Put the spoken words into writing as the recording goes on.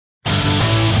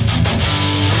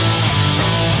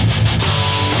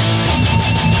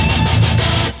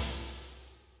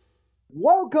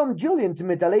Welcome, Julien, to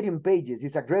Metalladium Pages.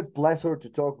 It's a great pleasure to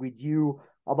talk with you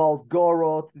about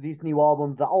Gorod, this new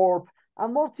album, The Orb,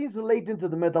 and more things relating to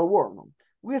the metal world.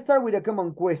 We start with a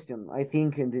common question, I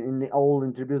think, in all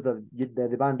interviews that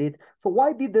the band did. So,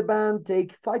 why did the band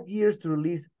take 5 years to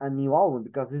release a new album?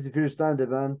 Because this is the first time the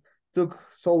band took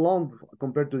so long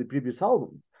compared to the previous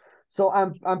albums. So,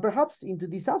 and perhaps into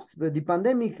this aspect, the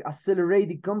pandemic accelerated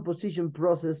the composition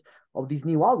process of this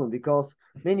new album because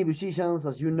many musicians,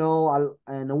 as you know,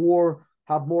 and a war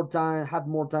had more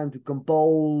time to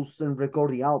compose and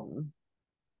record the album.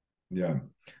 Yeah.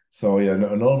 So yeah,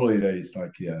 normally it's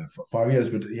like for 5 years,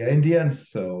 but yeah, in the end,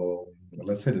 so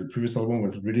let's say the previous album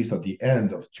was released at the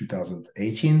end of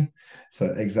 2018. So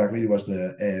exactly, it was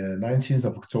the 19th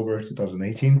of October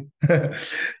 2018,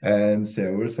 and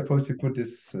so we're supposed to put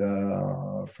this.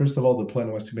 First of all, the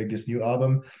plan was to make this new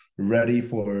album ready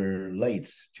for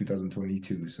late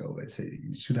 2022. So let's say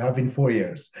it should have been 4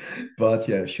 years, but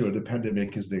yeah, sure, the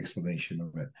pandemic is the explanation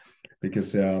of it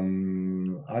because I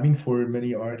mean for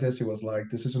many artists it was like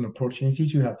this is an opportunity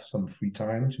to have some free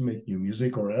time to make new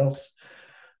music or else,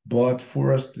 but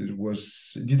for us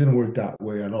it didn't work that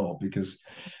way at all because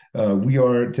we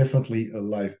are definitely a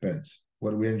live band.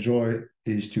 What we enjoy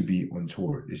is to be on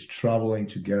tour, is traveling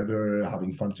together,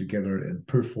 having fun together and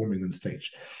performing on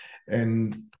stage.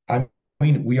 And I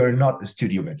mean, we are not a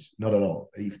studio band, not at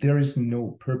all. If there is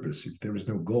no purpose, if there is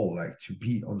no goal, like to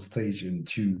be on stage and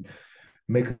to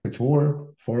make a tour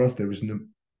for us, there is no,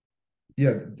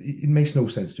 yeah, it makes no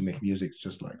sense to make music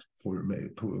just like for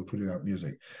putting out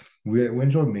music. We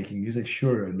enjoy making music,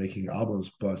 sure, and making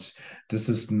albums, but this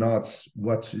is not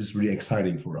what is really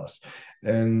exciting for us.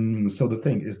 And so the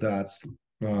thing is that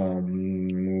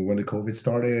when the COVID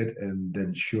started, and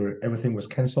then sure everything was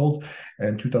canceled,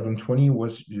 and 2020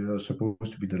 was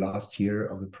supposed to be the last year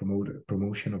of the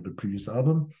promotion of the previous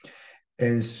album,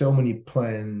 and so many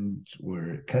plans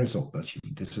were canceled. But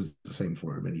this is the same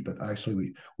for many. But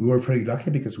actually, we were pretty lucky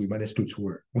because we managed to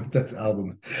tour with that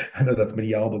album. I know that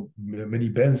many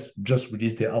bands just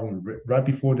released their album right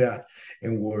before that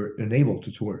and were unable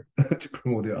to tour to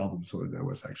promote their album. So that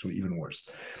was actually even worse.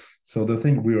 So the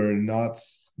thing we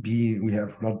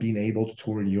have not been able to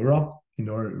tour in Europe in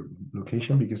our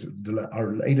location because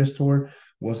our latest tour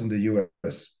was in the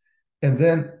US, and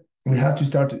then we had to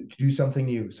start to do something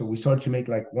new. So we started to make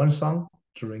like one song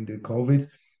during the COVID,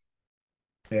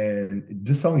 and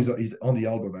this song is on the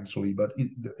album actually, but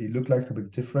it looked like a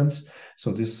bit different.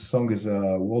 So this song is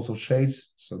Walls of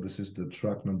Shades. So this is the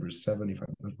track number 7, if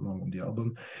I'm not wrong, on the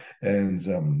album.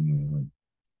 And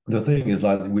the thing is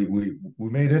like we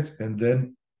made it, and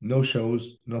then no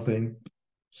shows, nothing.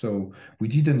 So we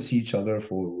didn't see each other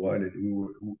for a while.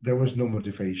 There was no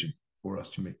motivation for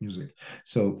us to make music.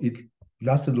 So it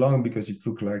lasted long because it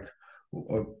took like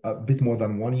a bit more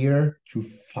than 1 year to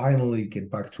finally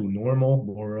get back to normal,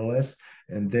 more or less,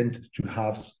 and then to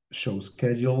have shows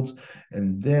scheduled.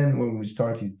 And then when we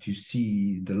started to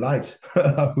see the light,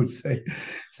 I would say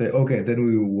okay, then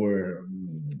we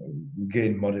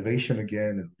gained motivation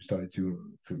again, and we started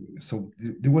so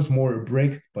there was more a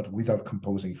break, but without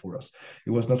composing for us.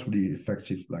 It was not really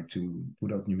effective like to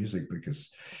put out new music because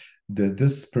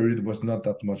this period was not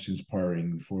that much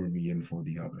inspiring for me and for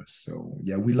the others. So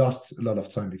yeah, we lost a lot of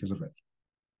time because of it.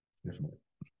 Definitely.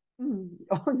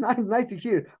 Oh, nice to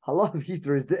hear. A lot of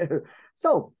histories there.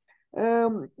 So,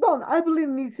 Don, I've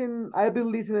been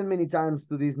listening many times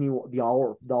to this new the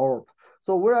Orb.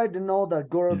 So where I know that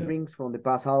Gorod Yeah. rings from the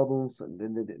past albums and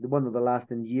then the one of the last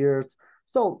 10 years.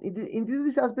 So in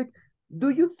this aspect, do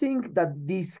you think that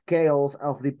this chaos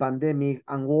of the pandemic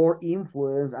and war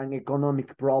influence and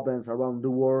economic problems around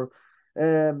the world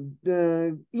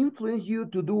influence you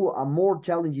to do a more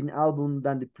challenging album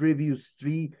than the previous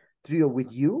trio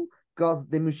with you? Because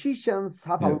the musicians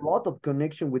have a Yeah. lot of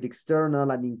connection with external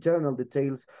and internal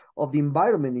details of the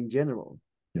environment in general.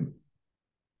 Yeah.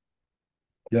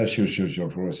 Yeah, sure.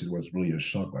 For us, it was really a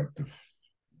shock. Like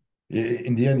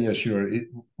in the end, yeah, sure.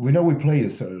 We know we play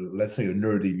let's say a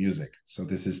nerdy music. So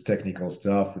this is technical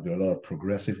stuff with a lot of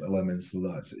progressive elements. A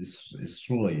lot. It's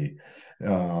really,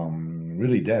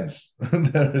 really dense.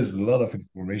 There is a lot of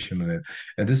information in it,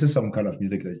 and this is some kind of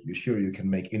music that you can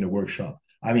make in a workshop.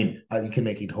 I mean, you can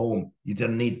make it home. You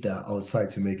don't need outside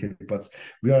to make it, but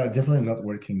we are definitely not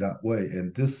working that way.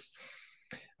 And this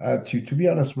to be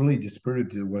honest, really, the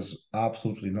spirit was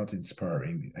absolutely not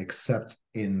inspiring, except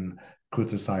in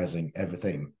criticizing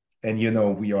everything. And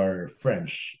we are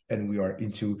French, and we are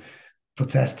into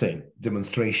protesting,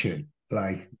 demonstration,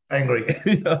 like angry.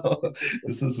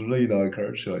 This is really our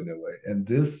culture in a way. And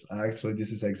this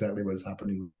is exactly what is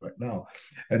happening right now.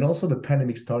 And also, the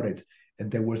pandemic started, and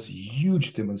there was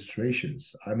huge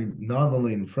demonstrations. I mean, not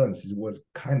only in France, it was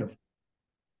kind of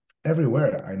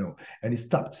everywhere I know, and it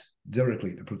stopped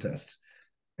directly the protests.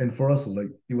 And for us,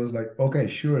 like it was like, okay,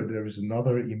 sure, there is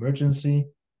another emergency,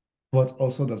 but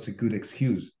also that's a good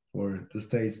excuse for the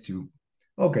states to,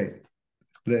 okay,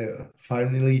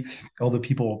 finally all the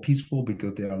people are peaceful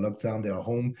because they are locked down, they are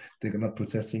home, they're not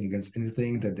protesting against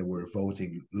anything, that they were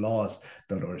voting laws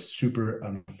that are super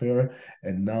unfair,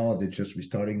 and now they're just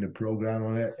restarting the program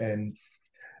on it. And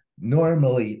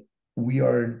normally we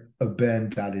are a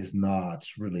band that is not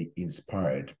really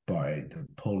inspired by the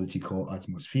political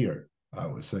atmosphere, I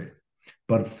would say.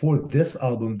 But for this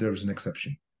album, there's an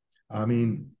exception. I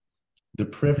mean, the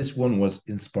previous one was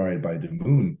inspired by the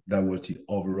moon. That was the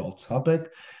overall topic.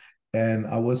 And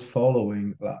I was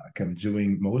following, like I'm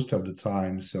doing most of the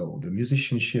time. So the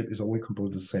musicianship is always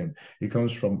composed the same. It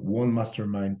comes from one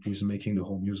mastermind who's making the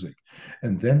whole music.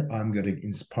 And then I'm getting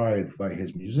inspired by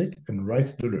his music and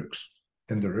write the lyrics.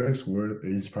 And the lyrics were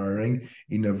inspiring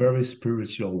in a very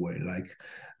spiritual way. Like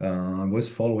I was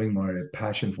following my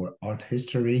passion for art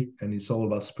history, and it's all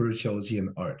about spirituality and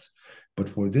art. But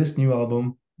for this new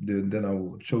album, then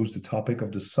I chose the topic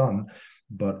of the sun,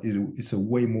 but it's a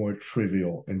way more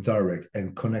trivial and direct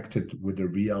and connected with the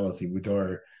reality, with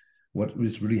our what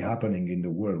is really happening in the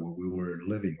world, what we were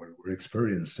living, what we were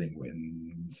experiencing.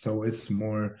 And so it's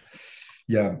more,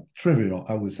 yeah, trivial,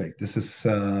 I would say. This is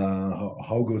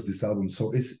how goes this album.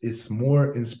 So it's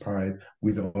more inspired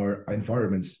with our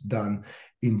environments than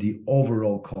in the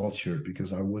overall culture,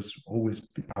 because I was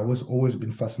always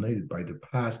been fascinated by the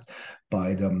past,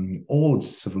 by the old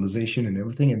civilization and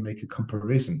everything, and make a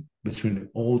comparison between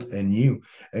old and new,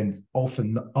 and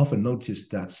often notice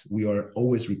that we are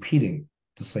always repeating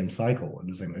the same cycle and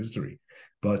the same history.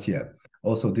 But yeah,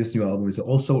 also this new album is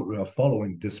also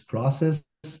following this process,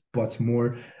 but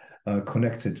more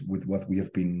connected with what we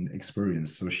have been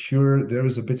experienced. So sure, there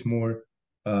is a bit more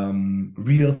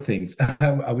real things.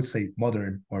 I would say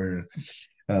modern, or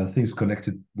things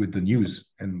connected with the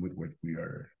news and with what we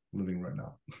are living right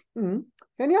now. Mhm.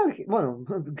 Genial. Well,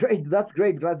 great. That's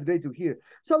great. That's great to hear.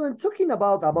 So, then talking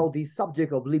about the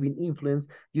subject of living influence,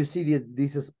 you see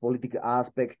this is political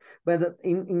aspects, but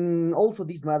in also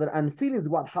this matter and feelings,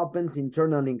 what happens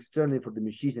internally and externally for the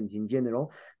musicians in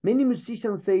general. Many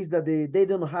musicians says that they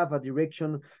don't have a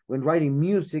direction when writing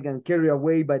music and carry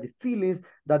away by the feelings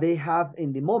that they have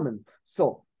in the moment.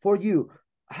 So, for you,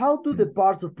 how do the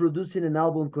parts of producing an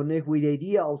album connect with the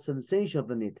idea of sensation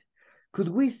of it? Could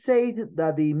we say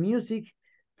that the music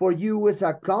for you is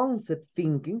a concept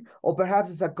thinking, or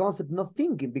perhaps it's a concept not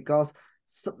thinking? Because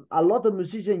a lot of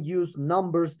musicians use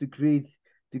numbers to create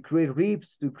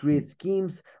riffs, to create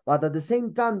schemes, but at the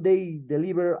same time they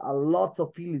deliver a lot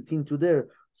of feelings into there.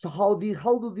 So how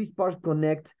do these parts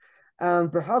connect?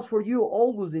 And perhaps for you,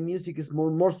 always the music is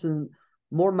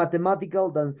more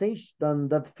mathematical than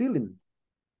that feeling.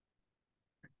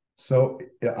 So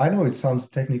yeah, I know it sounds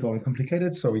technical and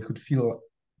complicated, so it could feel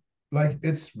like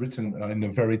it's written in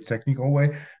a very technical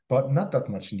way, but not that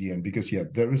much in the end, because yeah,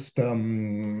 there is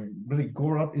really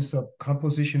Gorod is a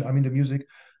composition. I mean, the music.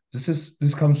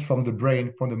 This comes from the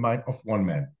brain, from the mind of one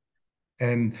man,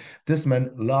 and this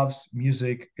man loves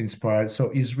music inspired, so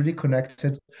he's really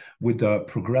connected with the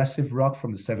progressive rock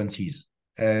from the 70s.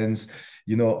 And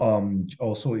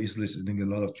also he's listening a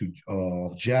lot of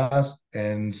to jazz,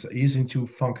 and he's into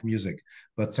funk music,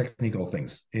 but technical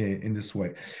things in this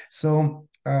way. So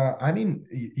I mean,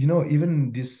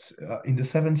 even this in the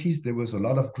 70s there was a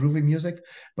lot of groovy music,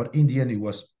 but in the end it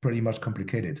was pretty much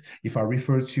complicated. If I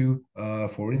refer to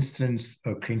for instance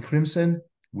King Crimson,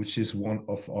 which is one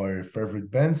of our favorite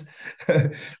bands.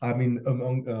 I mean,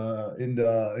 among in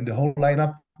the whole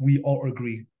lineup, we all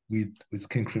agree with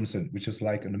King Crimson, which is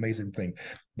like an amazing thing.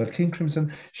 But King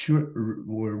Crimson sure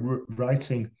were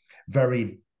writing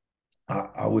very,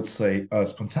 I would say,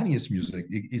 spontaneous music.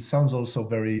 It sounds also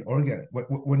very organic.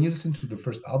 When you listen to the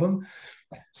first album,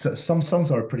 so some songs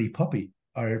are pretty poppy,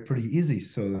 are pretty easy,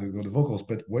 so the vocals.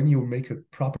 But when you make a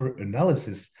proper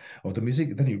analysis of the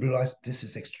music, then you realize this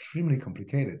is extremely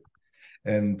complicated.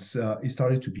 And it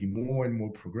started to be more and more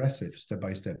progressive step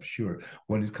by step. Sure,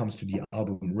 when it comes to the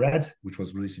album Red, which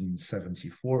was released in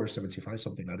 74 or 75,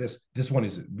 something like this one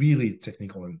is really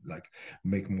technical and like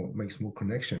makes more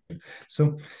connection.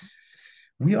 So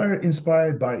we are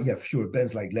inspired by, yeah, sure,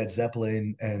 bands like Led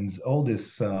Zeppelin and all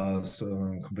this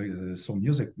some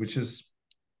music, which is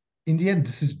in the end,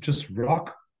 this is just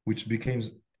rock, which became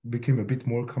a bit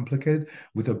more complicated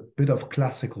with a bit of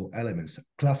classical elements,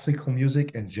 classical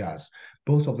music and jazz.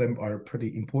 Both of them are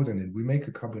pretty important, and we make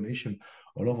a combination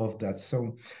of all of that.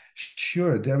 So,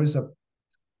 sure, there is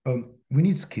we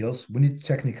need skills, we need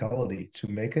technicality to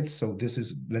make it. So this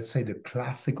is, let's say, the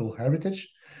classical heritage,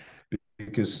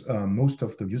 because most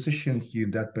of the musicians here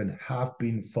in that band have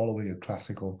been following a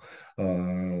classical,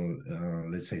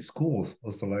 let's say, schools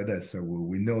or something like that. So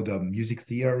we know the music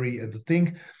theory and the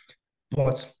thing,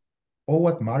 but all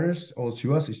what matters all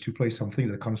to us is to play something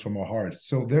that comes from our heart.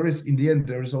 So there is, in the end,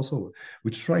 there is also,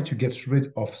 we try to get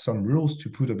rid of some rules to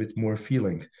put a bit more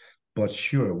feeling. But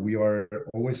sure, we are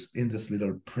always in this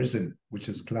little prison, which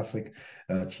is classic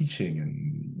teaching.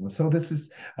 And so this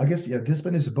is, I guess, yeah, this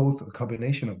one is both a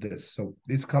combination of this. So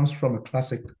this comes from a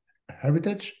classic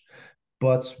heritage,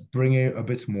 but bringing a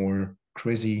bit more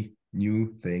crazy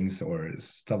new things or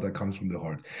stuff that comes from the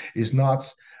heart. It's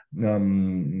not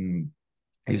um,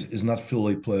 is not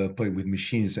fully played with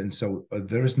machines, and so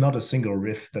there is not a single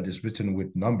riff that is written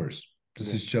with numbers. This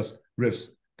Yeah, is just riffs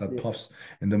that yeah. pops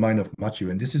in the mind of Matthew,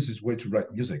 and this is his way to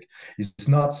write music. It's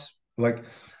not like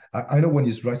I know when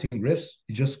he's writing riffs,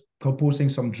 he's just composing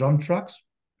some drum tracks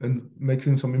and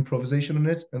making some improvisation on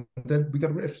it, and then we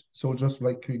got riffs. So just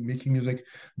like making music,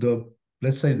 the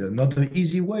let's say the not the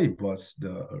easy way, but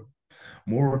the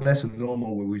more or less a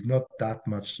normal way with not that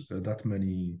much that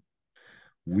many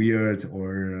weird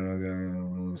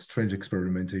or strange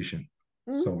experimentation.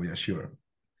 Mhm. So yeah, sure.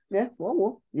 Yeah,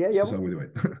 well, yeah, This yeah. is how we do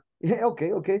it. Yeah,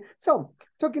 okay, okay. So,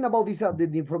 talking about this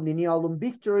from the new album,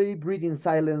 Victory, Breathing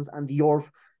Silence, and The Orph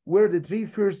were the three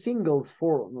first singles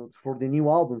for the new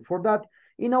album. For that,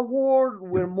 in a world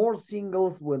Yep. where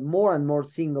more and more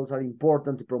singles are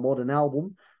important to promote an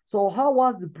album, so how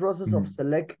was the process of Mm,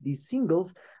 select these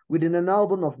singles within an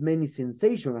album of many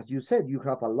sensations? As you said, you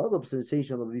have a lot of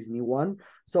sensation of this new one.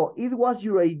 So, it was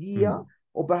your idea, mm.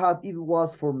 or perhaps it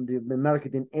was from the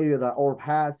marketing area that Orb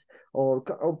has, or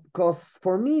because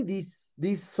for me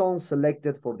these songs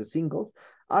selected for the singles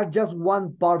are just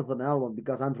one part of an album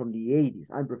because I'm from the 80s.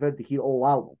 I prefer to hear all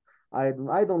album. I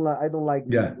don't like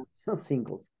Yeah,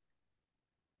 singles.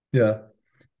 yeah,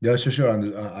 yeah. Sure, sure.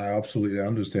 I absolutely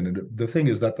understand it. The thing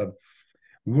is that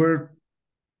we're,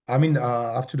 I mean,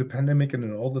 after the pandemic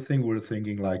and all the thing, we're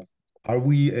thinking like, are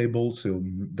we able to?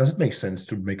 Does it make sense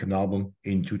to make an album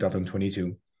in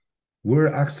 2022? We're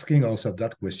asking ourselves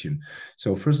that question.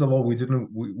 So first of all,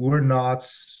 we're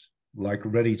not like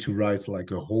ready to write like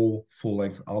a whole full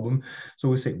length album. So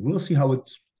we say we'll see how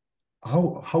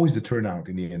is the turnout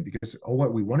in the end, because all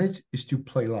what we wanted is to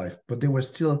play live, but it was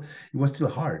still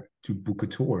hard to book a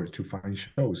tour, to find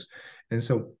shows. And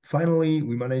so finally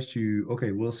we managed to,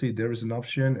 okay, we'll see, there is an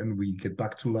option, and we get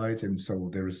back to light, and so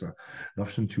there is an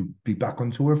option to be back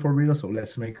on tour for real, so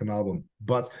let's make an album.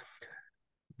 But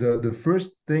the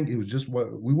first thing, it was just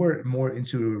what we were more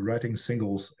into writing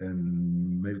singles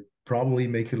and probably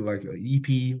make it like an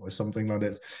EP or something like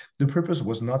that. The purpose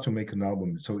was not to make an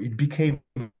album, so it became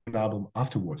an album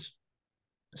afterwards.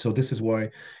 So this is why,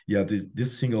 yeah,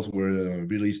 these singles were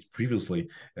released previously,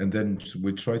 and then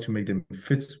we tried to make them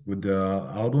fit with the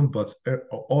album, but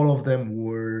all of them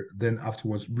were then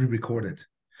afterwards re-recorded.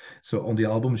 So on the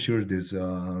album, sure, there's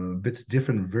a bit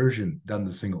different version than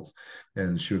the singles,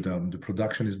 and sure, the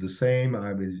production is the same.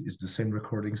 I mean, it's the same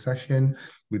recording session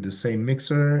with the same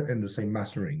mixer and the same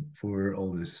mastering for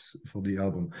all this for the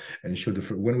album. And sure,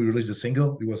 when we released the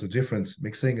single, it was a different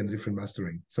mixing and different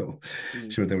mastering. So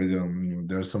Mm. sure,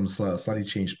 there are some slightly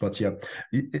changed, but yeah,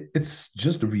 it's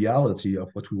just the reality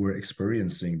of what we were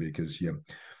experiencing, because yeah,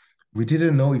 we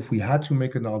didn't know if we had to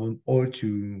make an album or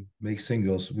to make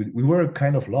singles. We were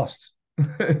kind of lost.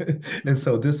 And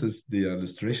so this is the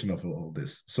illustration of all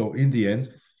this. So in the end,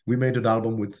 we made an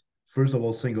album with first of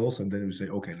all singles, and then we say,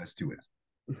 okay, let's do it.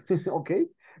 Okay,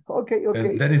 okay, And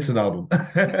okay. then it's an album.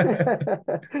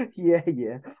 Yeah,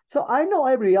 yeah. So I know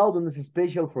every album is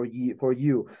special for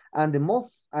you, and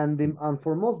and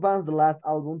for most bands, the last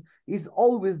album is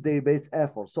always their best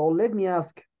effort. So let me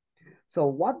ask. So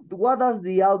what does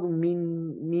the album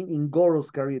mean in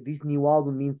Gorod's career? This new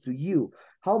album means to you.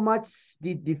 How much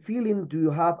did the feeling do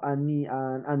you have and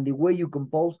the way you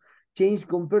compose change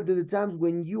compared to the times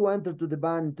when you entered to the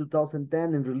band in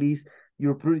 2010 and released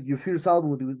your first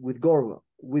album with Gorod,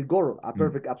 a Mm.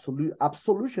 perfect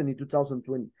absolution in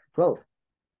 2012.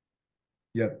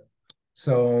 Yeah.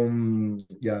 So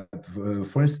yeah,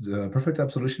 for instance, Perfect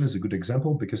Absolution is a good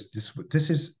example, because this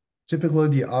is typically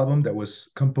the album that was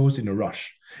composed in a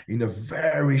rush, in a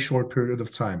very short period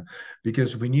of time,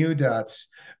 because we knew that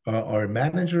our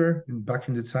manager back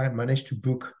in the time managed to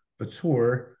book a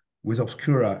tour with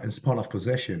Obscura and Spawn of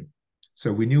Possession.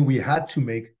 So we knew we had to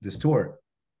make this tour,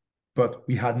 but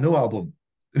we had no album.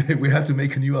 We had to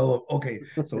make a new album. Okay,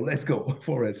 so let's go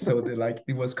for it. So like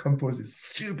it was composed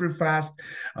super fast.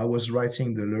 I was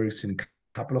writing the lyrics in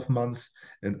couple of months,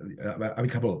 and I mean,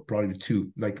 couple, probably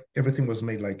two. Like everything was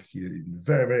made like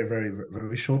very, very, very,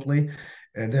 very shortly,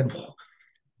 and then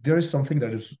there is something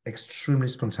that is extremely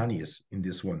spontaneous in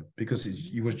this one because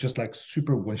it was just like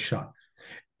super one shot.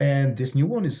 And this new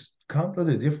one is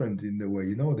completely different in the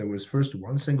way, there was first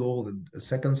one single, then a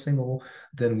second single,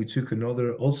 then we took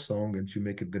another old song and to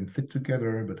make it then fit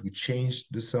together, but we changed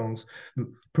the songs.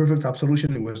 Perfect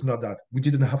Absolution, it was not that. We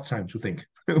didn't have time to think.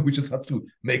 We just had to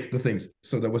make the things.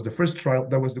 So that was the first trial,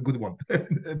 that was the good one.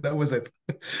 That was it.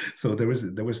 So there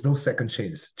was no second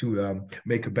chance to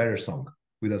make a better song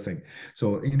with a thing.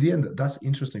 So in the end, that's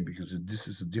interesting because this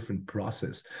is a different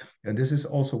process. And this is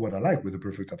also what I like with the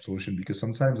perfect absolution, because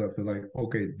sometimes I feel like,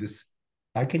 okay, this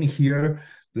I can hear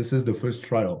this is the first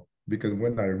trial. Because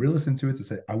when I re-listen to it, I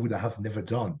say I would have never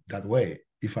done that way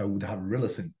if I would have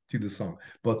re-listened to the song.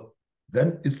 But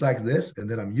then it's like this, and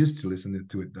then I'm used to listening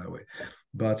to it that way.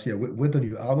 But yeah, with the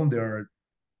new album, there are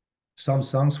some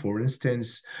songs, for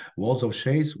instance, Walls of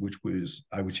Shades, which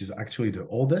is actually the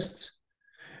oldest.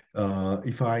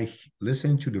 If I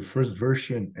listen to the first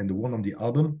version and the one on the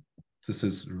album, this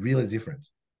is really different.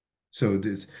 So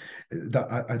this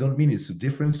that I don't mean it's a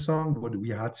different song, but we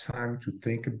had time to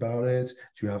think about it,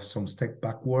 to have some step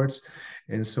backwards.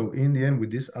 And so in the end,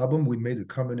 with this album, we made a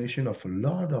combination of a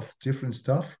lot of different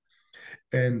stuff.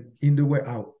 And in the way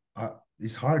out,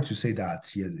 it's hard to say that.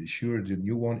 Yeah, sure, the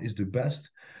new one is the best,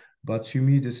 but to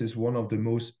me, this is one of the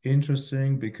most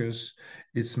interesting because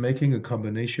it's making a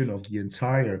combination of the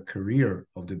entire career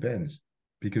of the band.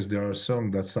 Because there are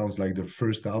songs that sounds like the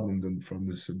first album, then from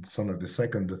the sound like the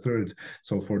second, the third.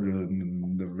 So for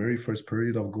the very first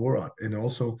period of Gorod, and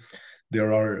also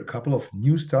there are a couple of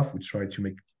new stuff we try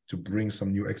to bring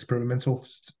some new experimental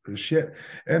shit,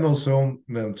 and also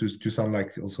to sound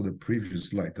like also the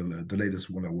previous, like the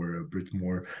latest one that were a bit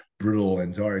more brutal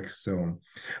and dark. So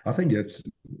I think that's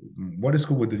what is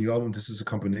cool with the new album. This is a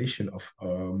combination of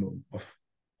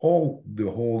all the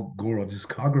whole Goro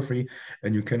discography,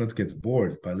 and you cannot get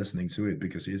bored by listening to it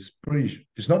because it's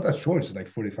not that short. It's like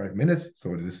 45 minutes,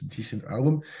 so it is a decent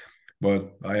album.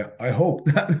 But I hope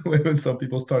that when some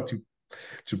people start to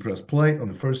press play on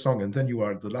the first song and then you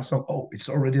are the last song, oh, it's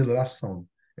already the last song.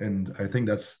 And I think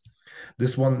that's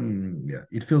this one. Yeah,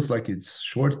 it feels like it's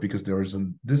short because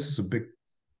this is a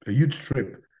huge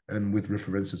trip, and with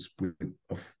references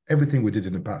of everything we did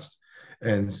in the past,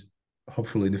 and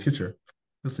hopefully in the future.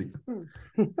 We'll see.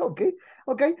 Okay,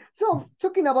 okay. So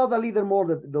talking about a little more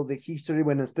the history,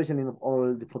 when especially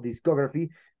all for discography,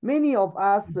 many of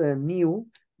us knew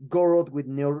Gorod with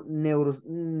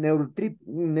Neurotrip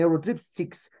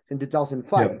 6 in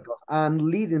 2005 Yeah, because I'm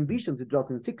leading Visions in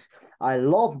 2006. I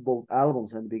love both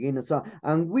albums at the beginning, so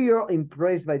and we are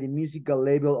impressed by the musical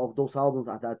level of those albums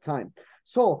at that time.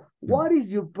 So, what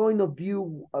is your point of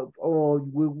view, or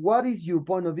what is your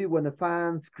point of view when the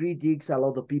fans, critics, a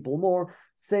lot of people more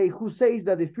who says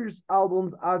that the first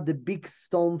albums are the big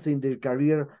stones in their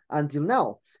career until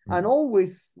now, and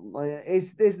always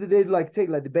is they like say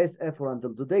like the best effort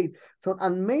until today. So,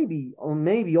 and maybe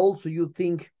also you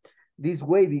think this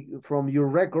way from your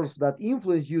records that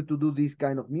influence you to do this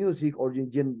kind of music or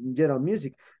general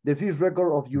music. The first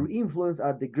record of your influence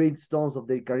are the great stones of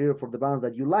their career for the bands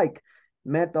that you like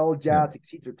metal, yeah. jazz,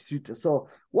 etc., etc. So,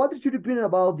 what is your opinion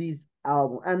about this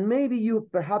album? And maybe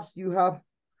perhaps you have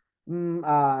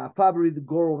a favorite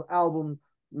Gorod album.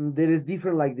 There is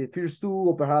different, like the first two,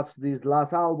 or perhaps this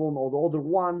last album, or the other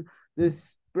one.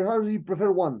 This perhaps you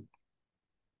prefer one.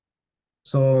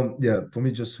 So yeah, for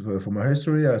me, just for my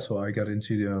history, so I got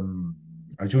into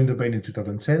I joined the band in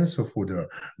 2010. So for the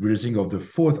releasing of the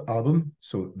fourth album,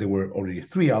 so there were already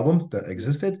three albums that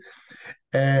existed,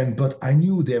 but I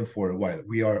knew them for a while.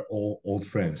 We are all old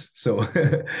friends, so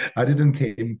I didn't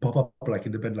came pop up like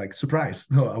in the band like surprise.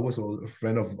 No, I was a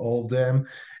friend of all of them,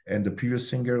 and the previous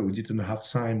singer, we didn't have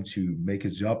time to make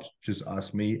his job. Just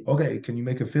asked me, okay, can you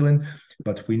make a fill-in?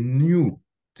 But we knew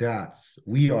that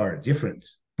we are different.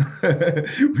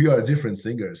 We are different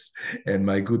singers, and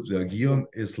my good Guillaume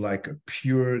is like a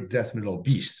pure death metal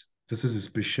beast. This is his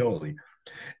specialty,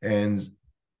 and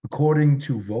according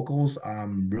to vocals,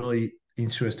 I'm really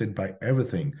interested by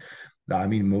everything. I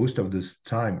mean, most of this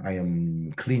time I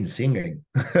am clean singing,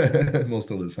 most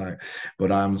of the time,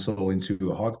 but I'm so into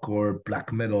hardcore,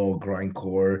 black metal,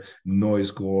 grindcore,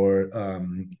 noisecore,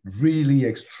 really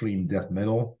extreme death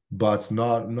metal, but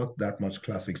not that much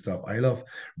classic stuff. I love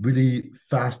really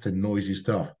fast and noisy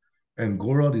stuff. And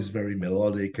Gorod is very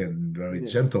melodic and very Yeah.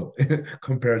 gentle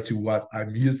compared to what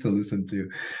I'm used to listen to.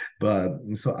 But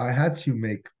so I had to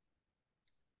make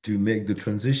the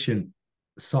transition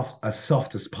soft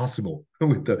as possible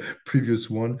with the previous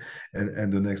one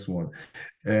and the next one.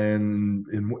 And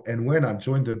when I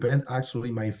joined the band,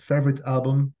 actually my favorite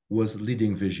album was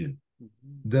Leading Vision. Mhm.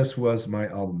 This was my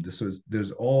album.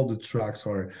 There's all the tracks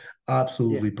are Yeah.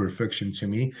 absolutely perfection to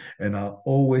me, and I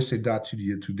always say that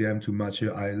to them, to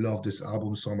Mathieu. I love this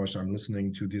album so much. I'm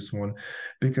listening to this one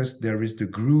because there is the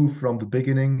groove from the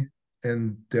beginning,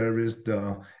 and there is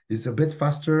the it's a bit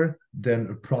faster than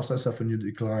a process of a new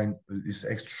decline. It's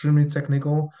extremely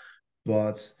technical,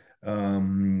 but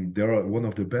there are one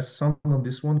of the best songs on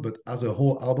this one. But as a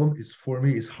whole album, it's for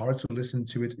me, it's hard to listen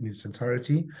to it in its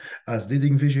entirety, as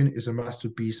Leading Vision is a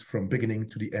masterpiece from beginning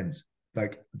to the end.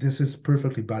 Like this is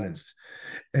perfectly balanced,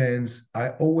 and I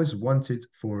always wanted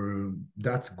for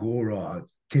that Gorod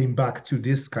came back to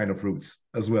this kind of roots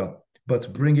as well,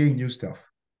 but bringing new stuff.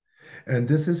 And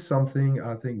this is something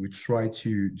I think we try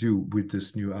to do with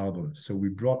this new album. So we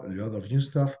brought a lot of new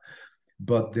stuff,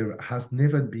 but there has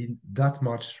never been that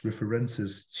much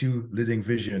references to Leading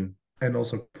Vision and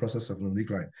also Process of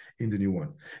Non-Decline in the new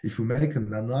one. If you make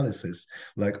an analysis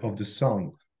like of the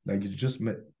song, like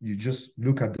you just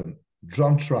look at the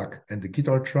drum track and the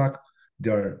guitar track,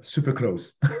 they are super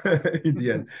close in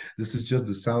the end. This is just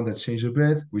the sound that changed a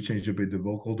bit. We changed a bit the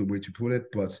vocal, the way to put it,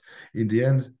 but in the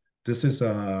end, this is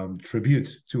a tribute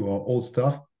to our old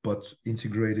stuff, but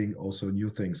integrating also new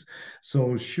things.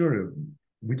 So sure,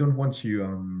 we don't want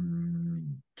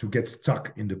to get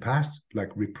stuck in the past,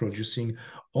 like reproducing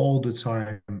all the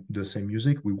time the same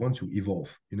music. We want to evolve.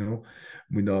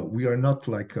 We are not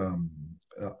like I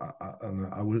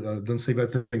don't say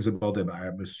bad things about them. I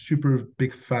am a super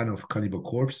big fan of Cannibal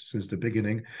Corpse since the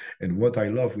beginning, and what I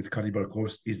love with Cannibal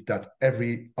Corpse is that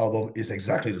every album is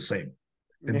exactly the same,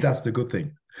 and Yeah. that's the good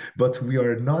thing. But we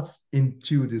are not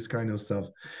into this kind of stuff.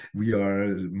 We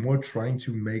are more trying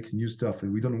to make new stuff,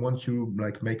 and we don't want to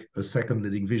like make a second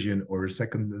Leading Vision or a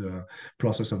second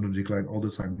process of no decline all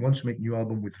the time. We want to make new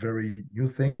album with very new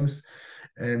things,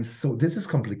 and so this is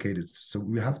complicated. So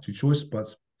we have to choose,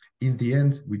 but in the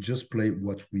end, we just play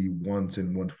what we want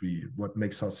and what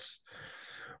makes us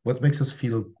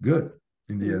feel good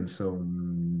in the Mm.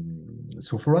 end.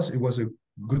 So for us, it was a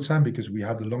good time because we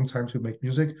had a long time to make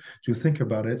music, to think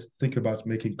about it, think about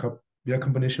making yeah,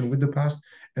 combination with the past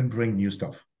and bring new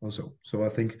stuff also. So I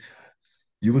think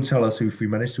you will tell us if we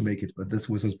managed to make it, but this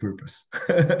was his purpose.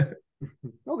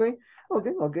 Okay,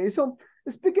 okay. So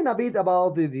speaking a bit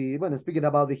about speaking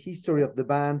about the history of the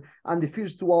band and the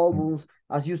first two albums,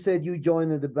 as you said, you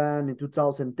joined the band in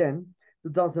 2010.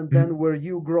 2010, where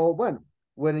you grow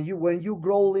when you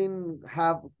growing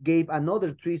have gave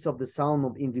another trace of the sound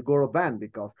of Indigoro band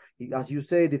because as you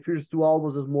say, the first two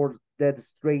albums is more dead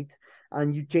straight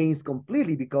and you changed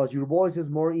completely because your voice is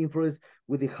more influenced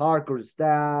with the hardcore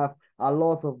stuff, a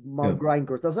lot of more Yeah.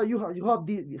 grindcore stuff. So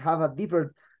you have a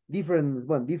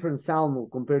different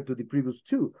sound compared to the previous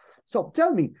two. So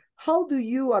tell me, how do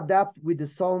you adapt with the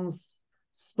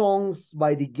songs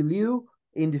by the Glue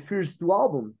in the first two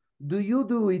albums? Do you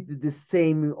do it the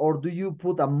same, or do you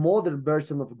put a modern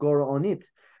version of Goro on it?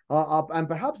 And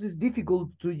perhaps it's difficult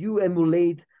to you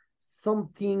emulate some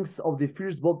things of the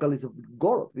first vocalist of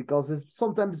Goro because it's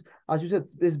sometimes, as you said,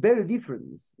 it's very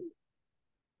different.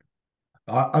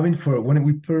 I mean, for when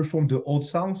we performed the old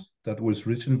songs that was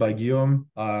written by Guillaume,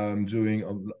 I'm doing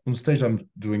on stage. I'm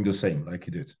doing the same like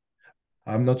he did.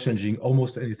 I'm not changing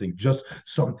almost anything. Just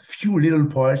some few little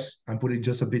parts. I'm putting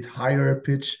just a bit higher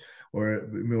pitch or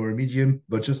more medium,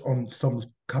 but just on some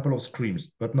couple of screams,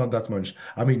 but not that much.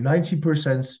 I mean,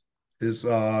 90% is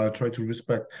try to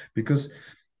respect because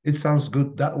it sounds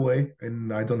good that way,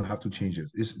 and I don't have to change it.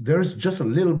 There's just a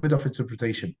little bit of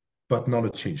interpretation, but not a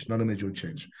change, not a major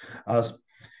change. As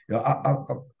yeah,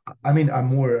 I mean,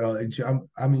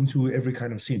 I'm into every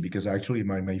kind of scene because actually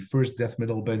my first death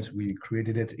metal band we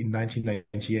created it in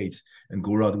 1998, and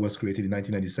Gorod was created in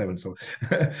 1997. So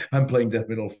I'm playing death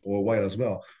metal for a while as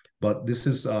well. But this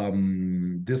is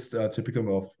this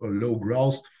typical of low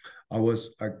growls. I was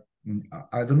I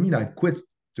don't mean I quit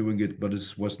doing it, but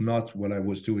it was not what I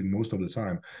was doing most of the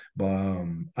time. But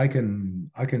I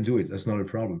can do it. That's not a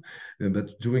problem.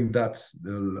 But doing that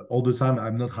all the time,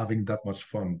 I'm not having that much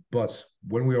fun. But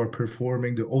when we are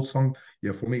performing the old song,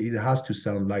 yeah, for me it has to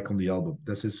sound like on the album.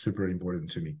 This is super important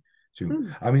to me too.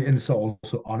 Hmm. I mean, and it's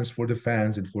also honest for the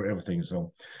fans and for everything.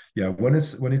 So yeah, when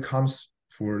it comes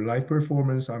for live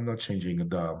performance, I'm not changing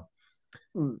the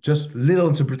Hmm. just little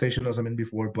interpretation as I meant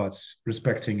before, but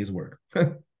respecting his work.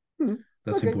 Hmm.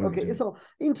 That's Okay, important to okay. me. So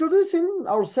introducing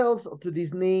ourselves to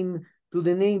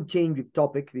the name change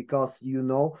topic, because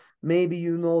maybe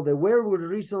there were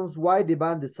reasons why the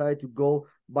band decided to go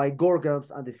by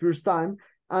Gorgams at the first time.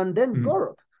 and then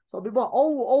Gorod. So people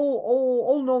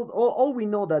all we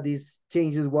know that these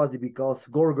changes was because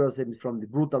Gorgon from the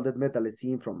brutal death metal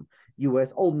scene from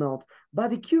US, all not.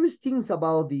 But the curious things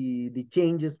about the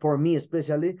changes for me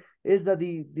especially is that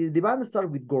the band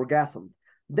started with Gorgasm,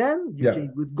 then you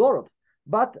change with Gorod,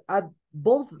 but at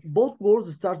both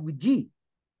words start with G.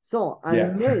 So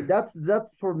and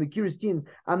that's for the curious thing,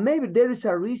 and maybe there is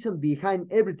a reason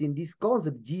behind everything. This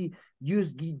concept G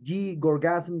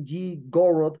Gorgasm, G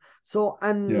Gorod. So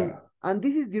and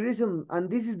this is the reason,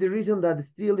 that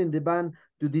still in the band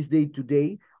to this day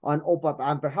today, and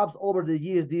perhaps over the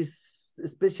years this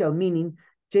special meaning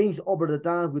changed over the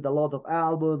time with a lot of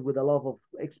albums, with a lot of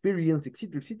experience,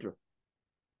 etc., etc.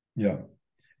 Yeah.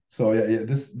 So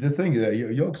the thing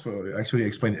you actually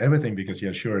explained everything, because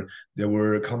sure, they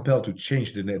were compelled to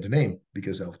change the name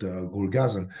because of the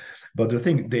Gorgasm, but the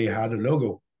thing, they had a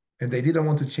logo and they didn't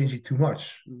want to change it too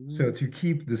much, so to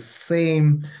keep the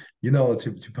same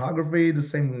typography, the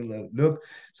same look.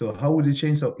 So how would it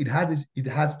change? So it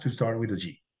had to start with a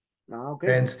G.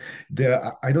 Okay. And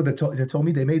I know they told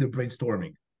me they made a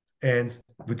brainstorming, and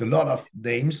with a lot of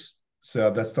names.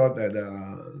 So that's thought that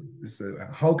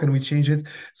how can we change it?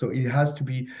 So it has to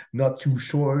be not too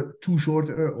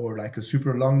shorter, or like a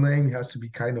super long name. It has to be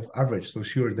kind of average. So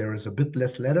sure, there is a bit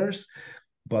less letters,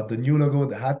 but the new logo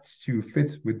had to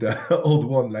fit with the old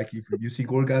one. Like if you see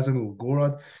Gorgasm or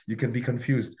Gorod, you can be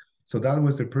confused. So that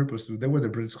was the purpose. So they were the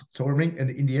brainstorming,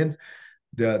 and in the end,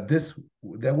 there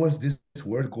was this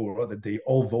word Gorod, that they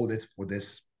all voted for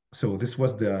this. So this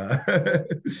was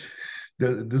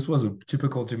this was a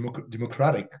typical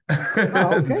democratic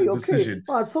Okay. decision.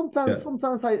 But sometimes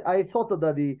I thought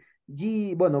that the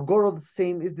Gorod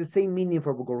same is the same meaning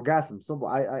for Gorgasm. So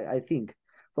I think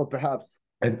so, perhaps.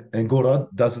 And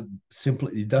Gorod does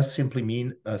simply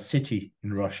mean a city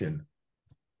in Russian.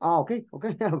 Okay.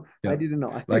 I didn't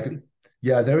know. Like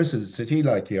there is a city,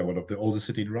 like one of the oldest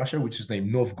city in Russia, which is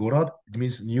named Novgorod. It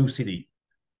means new city.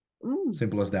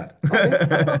 Simple as that.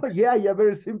 Okay. Yeah,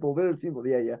 very simple, very simple.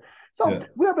 Yeah. So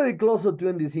we are very close to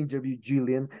end this interview,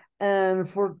 Julien, and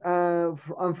for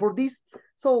this.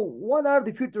 So, what are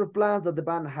the future plans that the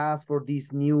band has for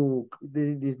this new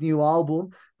album?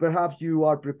 Perhaps you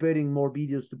are preparing more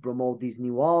videos to promote this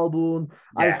new album.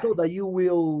 I saw that you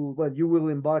will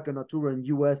embark on a tour in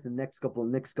US the next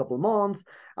couple months,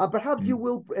 and perhaps you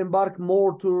will embark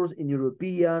more tours in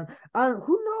European, and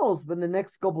who knows, in the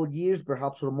next couple of years,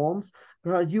 perhaps or months,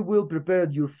 perhaps you will prepare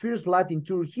your first Latin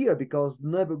tour here, because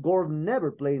Gordon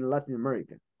never played in Latin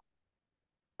America.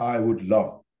 I would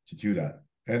love to do that.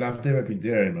 And I've never been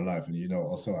there in my life. And,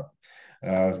 also,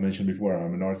 as mentioned before,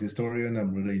 I'm an art historian.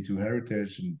 I'm really into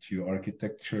heritage and to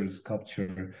architecture,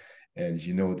 sculpture. And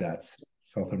that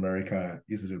South America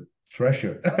is a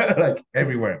treasure, like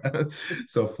everywhere.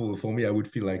 So for me, I would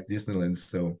feel like Disneyland.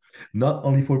 So not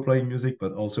only for playing music,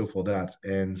 but also for that.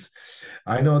 And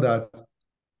I know that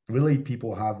really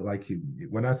people have, like,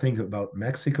 when I think about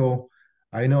Mexico,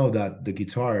 I know that the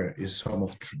guitar is some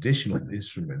of traditional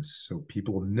instruments, so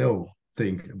people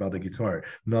think about the guitar,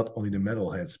 not only the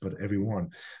metalheads, but everyone.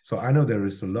 So I know there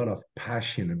is a lot of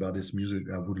passion about this music.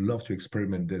 I would love to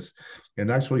experiment this. And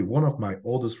actually, one of my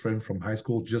oldest friends from high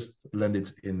school just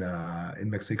landed in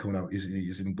Mexico now.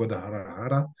 Is in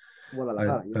Guadalajara.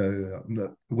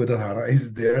 Guadalajara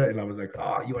is there, and I was like,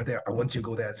 "Oh, you are there. I want you to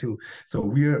go there too." So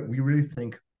we really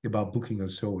think about booking a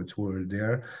tour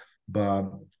there, but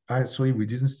actually we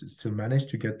didn't still manage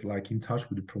to get like in touch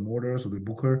with the promoters or the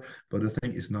booker. But the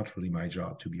thing is not really my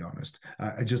job, to be honest.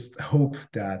 I just hope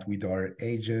that with our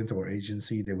agent or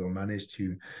agency they will manage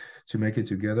to make it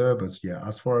together. But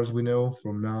as far as we know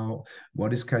from now,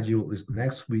 what is scheduled is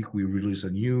next week we release a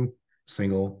brand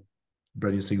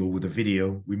new single with a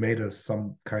video. We made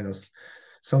some kind of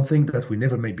something that we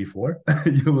never made before.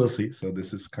 You will see. So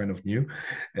this is kind of new,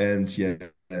 and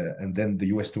and then the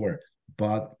US tour.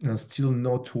 But still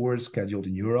no tours scheduled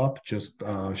in Europe. Just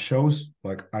shows,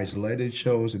 like isolated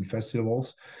shows and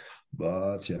festivals.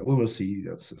 But we will see.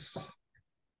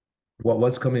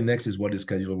 What's coming next is what is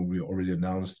scheduled. We already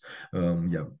announced.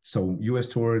 So US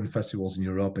tour and festivals in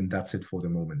Europe, and that's it for the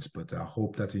moment. But I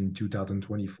hope that in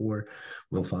 2024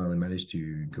 we'll finally manage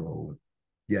to go.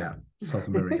 South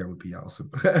America would be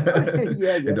awesome. And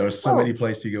there are so many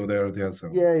places to go there. So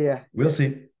we'll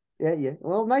see. Yeah.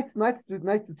 Well, nice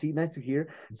to see, nice to hear.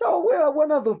 So,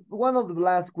 one of the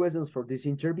last questions for this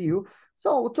interview.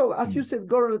 So as you said,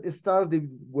 Gorod started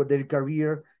with their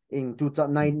career in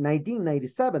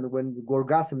 1997 when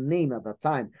Gorgasm name at that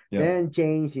time. Then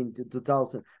changed into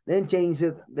 2000. Then changed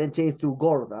to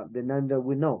Gorod, the name that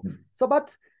we know. So,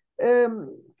 but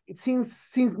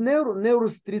since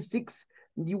Neurostrip 6,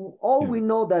 You all Yeah. we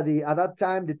know that at that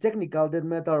time the technical death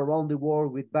metal around the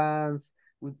world with bands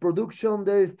with production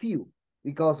there are few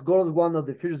because Gorod was one of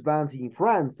the first bands in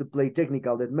France to play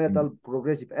technical death Mm. metal,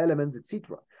 progressive elements,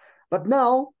 etc. But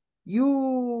now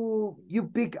you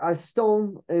pick a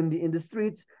stone in the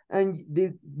streets and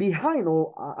the behind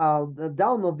or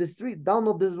down of the street, down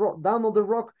of the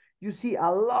rock, you see a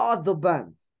lot of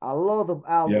bands, a lot of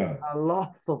albums, Yeah. a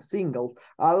lot of singles,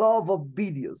 a lot of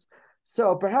videos.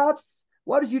 So perhaps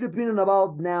what is your opinion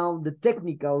about now the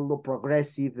technical or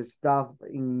progressive stuff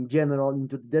in general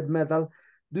into death metal?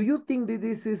 Do you think that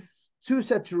this is too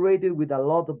saturated with a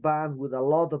lot of bands, with a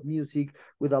lot of music,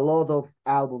 with a lot of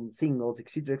albums, singles,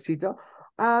 etc., etc.?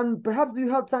 And perhaps do you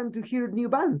have time to hear new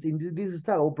bands in this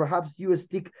style, or perhaps you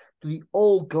stick to the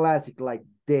old classic like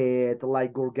Dead,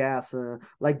 like Gorgas,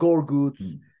 like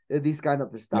Gorguts, Mm. this kind of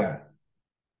stuff? Yeah.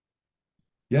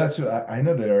 Yeah, so I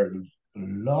know there are a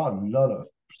lot of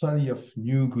plenty of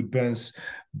new good bands,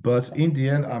 but in the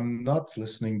end, I'm not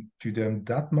listening to them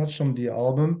that much on the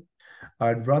album.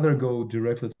 I'd rather go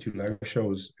directly to live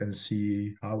shows and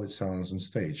see how it sounds on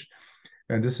stage.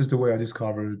 And this is the way I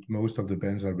discovered most of the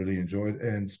bands I really enjoyed.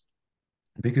 And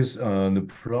because the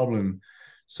problem,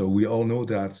 so we all know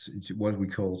that it's what we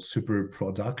call super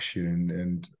production,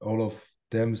 and all of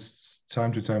them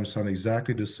time to time sound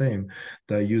exactly the same.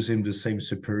 They're using the same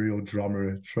superior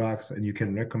drummer tracks, and you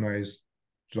can recognize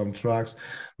drum tracks.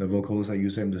 The vocals are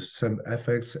using the same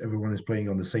effects. Everyone is playing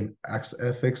on the same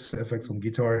effects on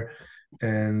guitar,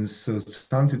 and so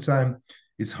time to time.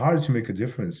 It's hard to make a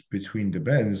difference between the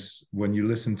bands when you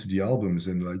listen to the albums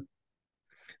and like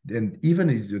and even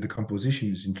the composition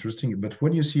is interesting, but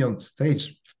when you see on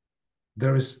stage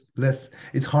there is less,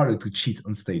 it's harder to cheat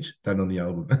on stage than on the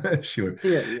album. Sure.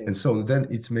 Yeah, yeah, And so then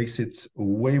it makes it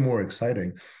way more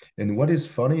exciting. And what is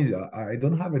funny, I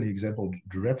don't have any example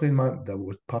directly in my that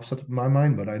was pops up in my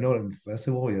mind, but I know in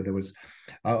festival, yeah, there was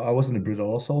I was in the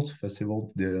Brutal Assault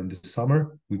festival in the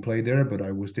summer. We played there, but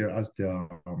I was there as the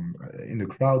in the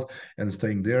crowd and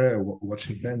staying there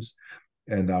watching bands.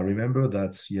 And I remember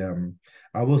that, yeah,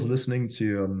 I was listening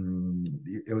to,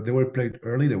 they were played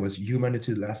early. There was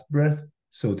Humanity Last Breath.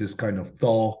 So this kind of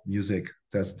thaw music,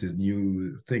 that's the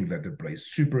new thing that they play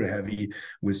super heavy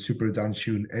with super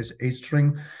down-tuned A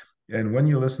string. And when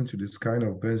you listen to this kind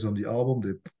of bands on the album,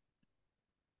 they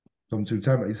from to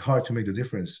time, it's hard to make the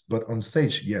difference. But on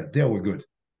stage, yeah, they were good.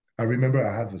 I remember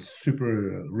I have a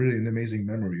super, really an amazing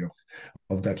memory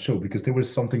of that show because there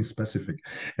was something specific,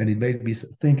 and it made me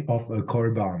think of a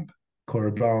core bomb. Core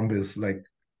bomb is like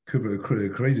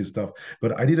crazy stuff,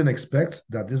 but I didn't expect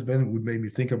that this band would make me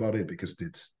think about it because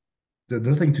it's there's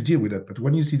nothing to deal with that. But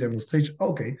when you see them on stage,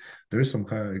 okay, there is some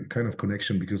kind of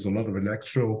connection because a lot of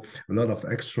electro, a lot of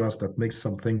extras that makes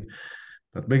something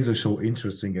that makes the show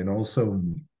interesting, and also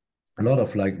a lot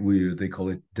of like we they call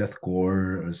it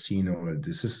deathcore scene. Or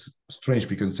this is strange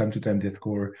because time to time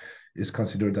deathcore is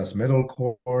considered as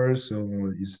metalcore.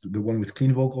 So is the one with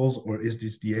clean vocals, or is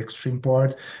this the extreme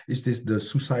part? Is this the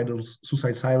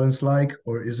suicide silence like,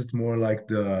 or is it more like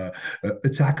the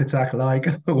attack like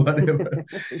whatever?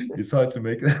 It's hard to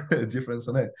make a difference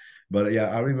on it. But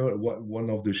yeah, I remember one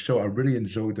of the show I really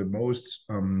enjoyed the most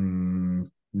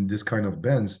this kind of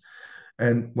bands.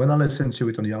 And when I listened to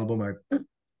it on the album,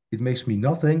 it makes me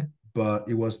nothing, but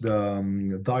it was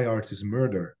the Die Artist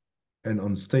Murder. And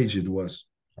on stage, it was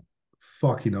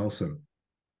fucking awesome.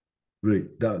 Really,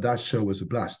 that show was a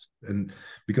blast. And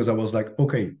because I was like,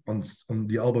 okay, on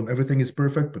the album, everything is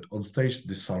perfect, but on stage,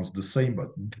 this sounds the same, but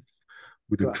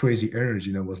with a right. crazy energy.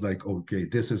 And I was like, okay,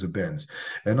 this is a band.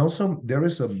 And also, there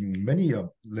is many,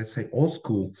 let's say, old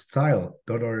school style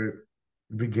that are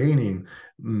regaining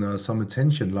some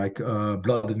attention, like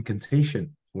Blood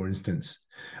Incantation, for instance.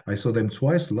 I saw them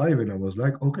twice live, and I was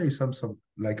like, okay, some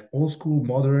like old school,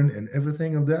 modern, and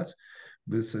everything of that.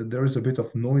 This there is a bit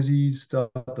of noisy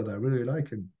stuff that I really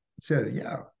like, and so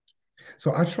yeah.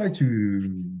 So I try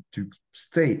to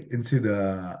stay into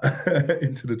the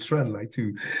into the trend, like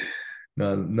to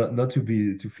not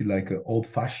to feel like an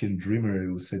old-fashioned dreamer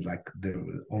who said like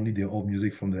the only the old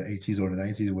music from the 80s or the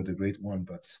 90s were the great one.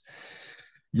 But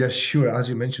yeah, sure, as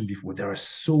you mentioned before, there are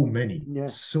Yeah,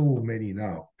 so many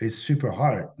now. It's super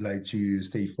hard like to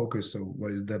stay focused. So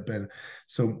what is that band?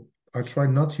 So I try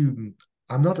not to.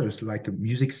 I'm not like a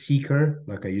music seeker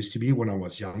like I used to be when I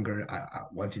was younger. I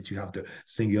wanted to have the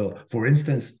single. For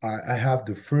instance, I have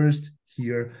the first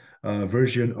here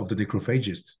version of the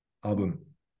Necrophagist album.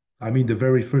 I mean, the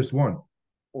very first one.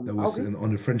 That was Okay.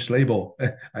 on the French label.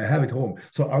 I have it home.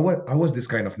 So I was this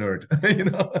kind of nerd, you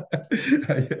know.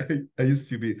 I used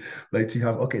to be like to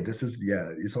have okay, this is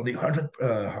yeah, it's only 100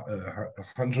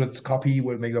 copy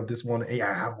will make up this one. Hey,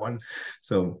 I have one.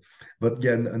 So, but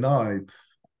yeah, now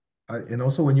and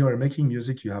also when you are making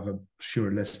music, you have a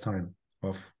sure less time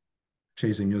of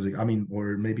chasing music. I mean,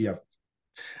 or maybe I've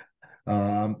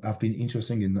been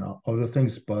interested in other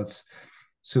things, but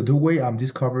so the way I'm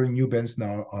discovering new bands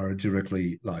now are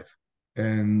directly live,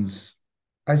 and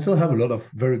I still have a lot of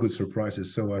very good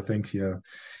surprises. So I think yeah,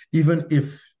 even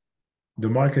if the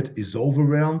market is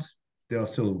overwhelmed, there are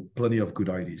still plenty of good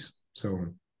ideas.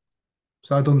 So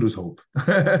I don't lose hope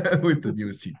with the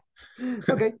new scene.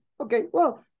 Okay, okay.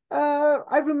 Well,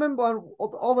 I remember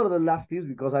over the last years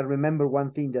because I remember one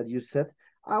thing that you said.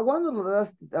 I wanted to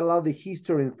just allow the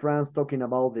history in France talking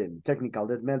about the technical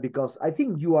death metal because I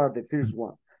think you are the first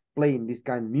one playing this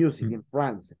kind of music in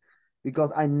France.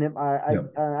 Because I never, Yeah,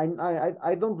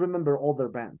 I don't remember other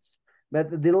bands, but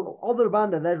the other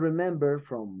band that I remember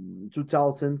from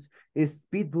 2000s is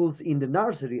Pitbull's In the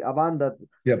Nursery, a band that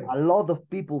yeah, a lot of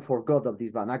people forgot of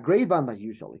this band. A great band as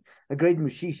usually, a great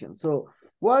musician. So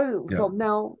yeah. so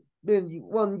now then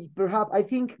one perhaps I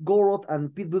think Gorod and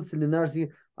Pitbull's In the Nursery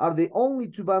are the only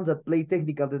two bands that play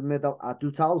technical death metal at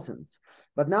 2000s.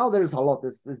 But now there's a lot.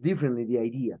 It's differently the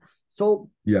idea. So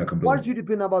Yeah, what's completely. your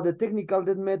opinion about the technical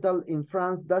death metal in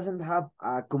France doesn't have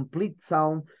a complete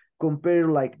sound compared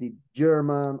like the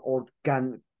German or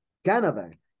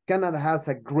Canada. Canada has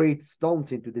a great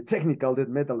stones into the technical death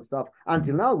metal stuff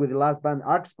until now with the last band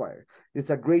Archspire. It's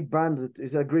a great band.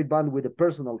 It's a great band with a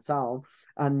personal sound.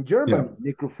 And Yeah. Germany,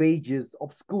 Necrophages,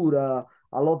 Obscura,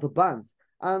 a lot of bands.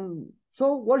 And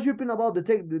so, what's your opinion about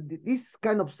this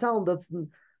kind of sound that's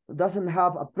doesn't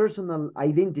have a personal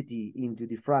identity into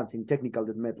the France in technical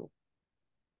death metal?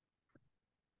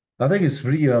 I think it's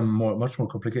really much more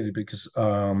complicated because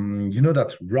you know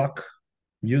that rock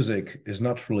music is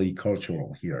not really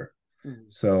cultural here. Mm.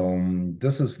 So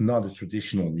this is not a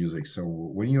traditional music. So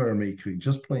when you are making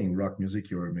just playing rock music,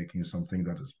 you are making something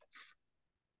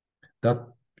that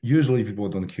usually people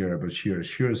don't care about.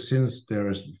 Sure, since there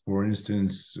is, for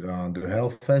instance, the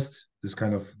Hellfest, this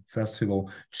kind of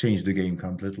festival changed the game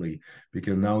completely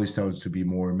because now it started to be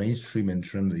more mainstream and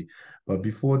trendy. But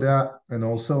before that, and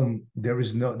also there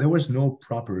was no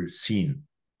proper scene.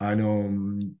 I know,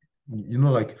 you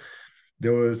know, like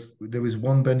there was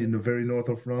one band in the very north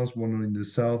of France, one in the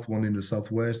south, one in the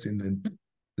southwest, and then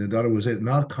the other was it,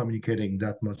 not communicating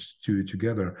that much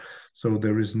together. So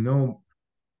there is no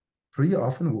pretty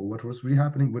often what was really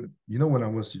happening with when I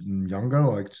was younger,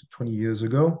 like 20 years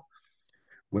ago,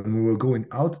 when we were going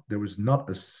out, there was not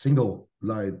a single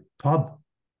live pub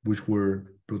which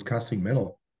were broadcasting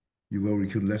metal. You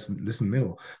could listen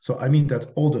metal. So I mean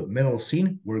that all the metal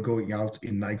scene were going out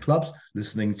in nightclubs,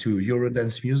 listening to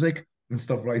Eurodance music and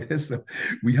stuff like this. So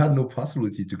we had no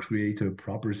possibility to create a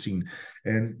proper scene,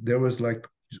 and there was like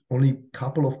only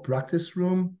couple of practice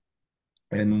room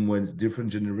and when different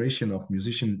generation of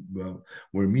musicians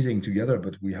were meeting together,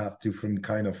 but we have different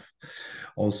kind of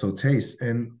also taste.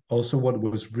 And also what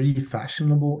was really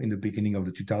fashionable in the beginning of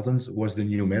the 2000s was the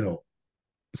new metal.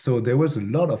 So there was a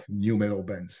lot of new metal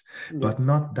bands, Yeah. but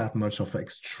not that much of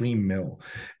extreme metal.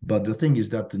 But the thing is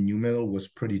that the new metal was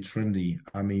pretty trendy.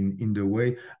 I mean, in the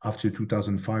way after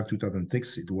 2005,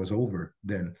 2006, it was over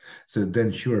then. So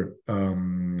then, sure,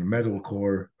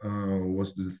 metalcore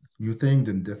was the new thing,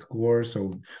 then deathcore.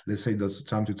 So let's say that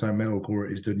time to time metalcore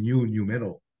is the new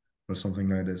metal or something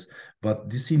like this. But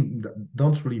this scene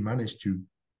don't really manage to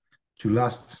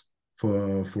last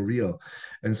for real.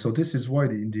 And so this is why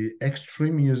in the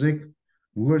extreme music,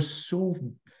 we were so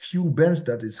few bands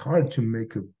that it's hard to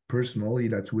make a personality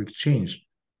that to exchange.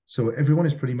 So everyone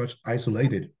is pretty much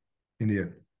isolated in the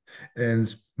end.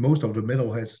 And most of the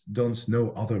metalheads don't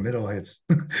know other metalheads.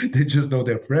 They just know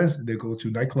their friends. They go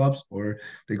to nightclubs or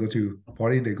they go to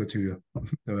party. They go to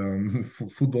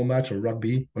football match or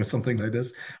rugby or something like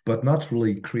this, but not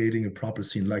really creating a proper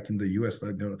scene like in the US.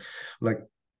 Like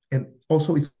and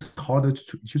also it's harder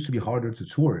to it used to be harder to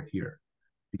tour here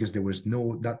because there was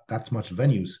no that much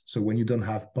venues. So when you don't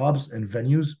have pubs and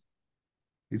venues,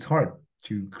 it's hard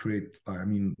to create. I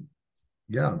mean,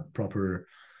 yeah, proper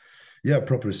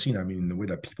scene. I mean, the way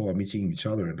that people are meeting each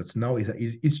other. But now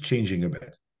it's changing a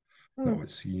bit. Mm. No,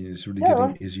 it's really Yeah, getting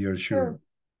well, easier. yeah, Sure.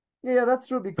 yeah, that's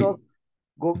true because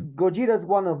Gojira is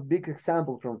one of big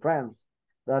examples from France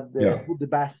that Yeah.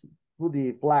 put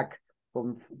the flag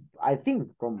from I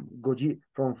think from Goji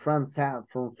from France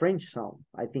from French sound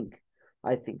I think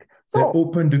They so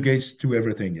open the gates to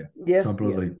everything. Yeah, yes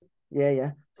completely.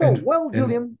 yeah. So And well and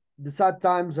Julian, The sad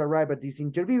times arrive at this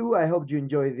interview. I hope you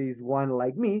enjoy this one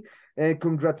like me.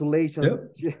 Congratulations.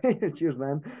 Yep. Cheers,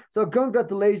 man. So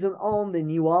congratulations on the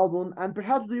new album. And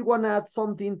perhaps do you want to add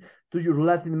something to your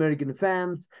Latin American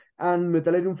fans and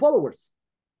Metalerium followers?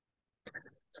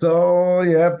 So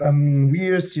yeah,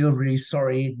 we're still really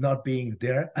sorry not being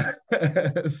there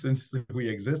since we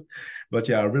exist, but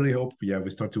yeah, I really hope we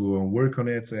start to work on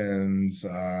it, and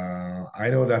I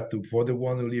know that for the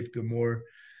one who live the more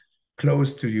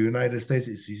close to the United States,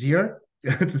 it's easier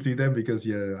to see them because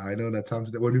yeah, I know that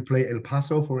times when we play El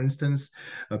Paso, for instance,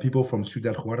 people from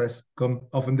Ciudad Juarez come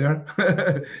often there.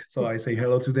 So I say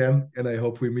hello to them, and I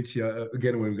hope we meet you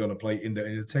again when we're gonna play in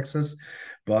the Texas.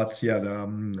 But yeah,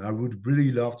 I would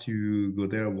really love to go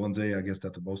there one day. I guess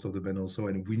that most of the band also,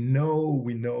 and we know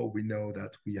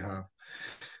that we have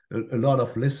a lot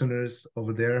of listeners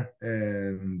over there,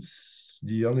 and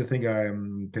the only thing I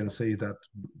can say is that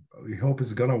we hope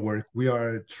it's gonna work. We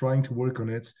are trying to work on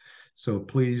it. So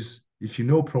please, if you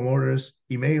know promoters,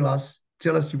 email us,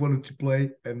 tell us you wanted to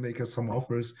play, and make us some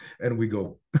offers, and we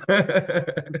go.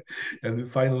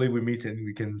 And finally, we meet and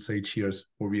we can say cheers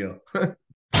for real.